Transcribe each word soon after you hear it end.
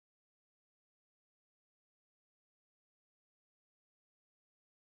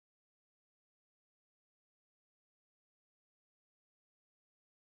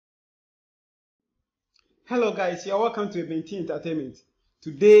Hello guys, you're welcome to Entertainment.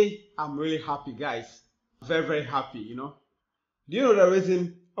 Today I'm really happy guys. Very happy, Do you know the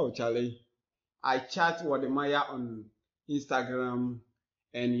reason? Oh Charlie, I chat Wode Maya on Instagram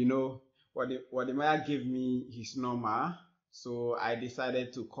and Wode Maya gave me his number. So I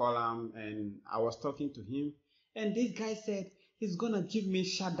decided to call him and I was talking to him and this guy said he's gonna give me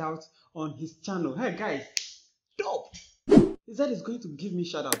shout out on his channel. Hey guys, dope! He said he's going to give me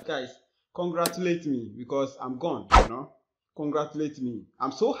shout out, guys. Congratulate me because I'm gone, Congratulate me.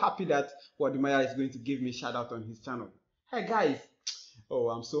 I'm so happy that Wode Maya is going to give me shout out on his channel. Hey guys, oh,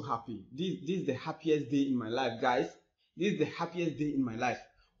 I'm so happy. This is the happiest day in my life, guys. This is the happiest day in my life.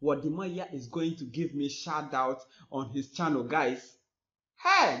 Wode Maya is going to give me shout out on his channel, guys.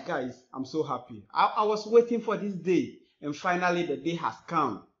 Hey guys, I'm so happy. I was waiting for this day and finally the day has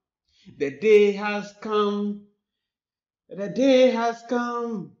come. The day has come. The day has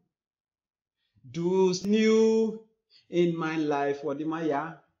come. Do's new in my life, Wode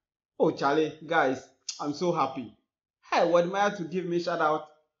Maya. Oh, Charlie, guys, I'm so happy. Hey, Wode Maya to give me shout out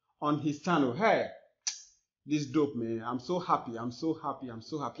on his channel. Hey, this dope, man. I'm so happy. I'm so happy. I'm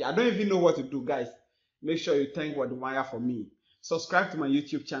so happy. I don't even know what to do, guys. Make sure you thank Wode Maya for me. Subscribe to my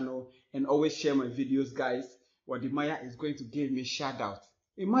YouTube channel and always share my videos, guys. Wode Maya is going to give me shout out.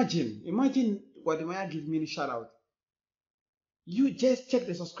 Imagine Wode Maya give me a shout out. You just check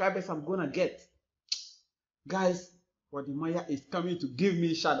the subscribers I'm gonna get. Guys, Wode Maya is coming to give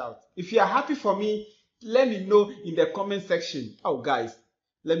me a shout out. If you are happy for me, let me know in the comment section. Oh guys,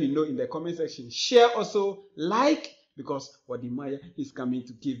 let me know in the comment section. Share also, like, because Wode Maya is coming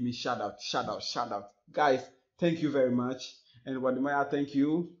to give me shout out. Guys, thank you very much. And Wode Maya, thank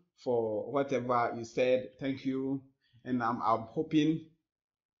you for whatever you said. Thank you. And I'm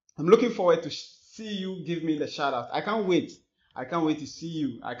looking forward to see you give me the shout out. I can't wait. I can't wait to see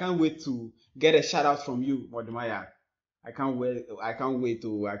you. I can't wait to get a shout out from you, Wode Maya. I can't wait.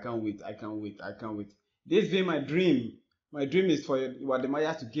 This being my dream. My dream is for Wode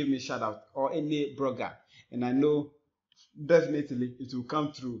Maya to give me a shout out or any blogger. And I know definitely it will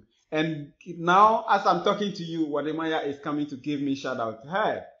come true. And now as I'm talking to you, Wode Maya is coming to give me a shout out.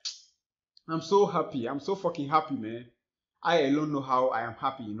 Hey, I'm so happy. I'm so fucking happy, man. I alone know how I am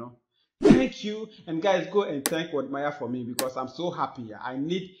happy, Thank you, and guys, go and thank Wode Maya for me because I'm so happy. I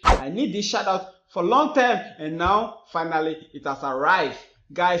need this shout out for a long time, and now finally it has arrived.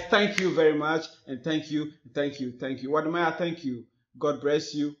 Guys, thank you very much, and thank you. Wode Maya, thank you. God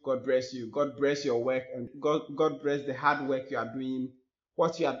bless you. God bless your work, and God bless the hard work you are doing.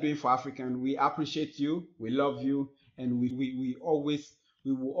 What you are doing for African, we appreciate you. We love you, and we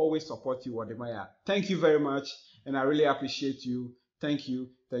will always support you, Wode Maya. Thank you very much, and I really appreciate you. Thank you.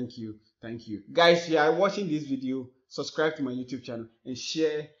 Guys, if you are watching this video, subscribe to my YouTube channel and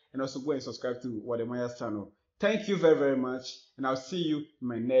share, and also go and subscribe to Wode Maya's channel. Thank you very much, and I'll see you in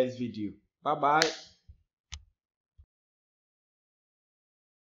my next video. Bye bye.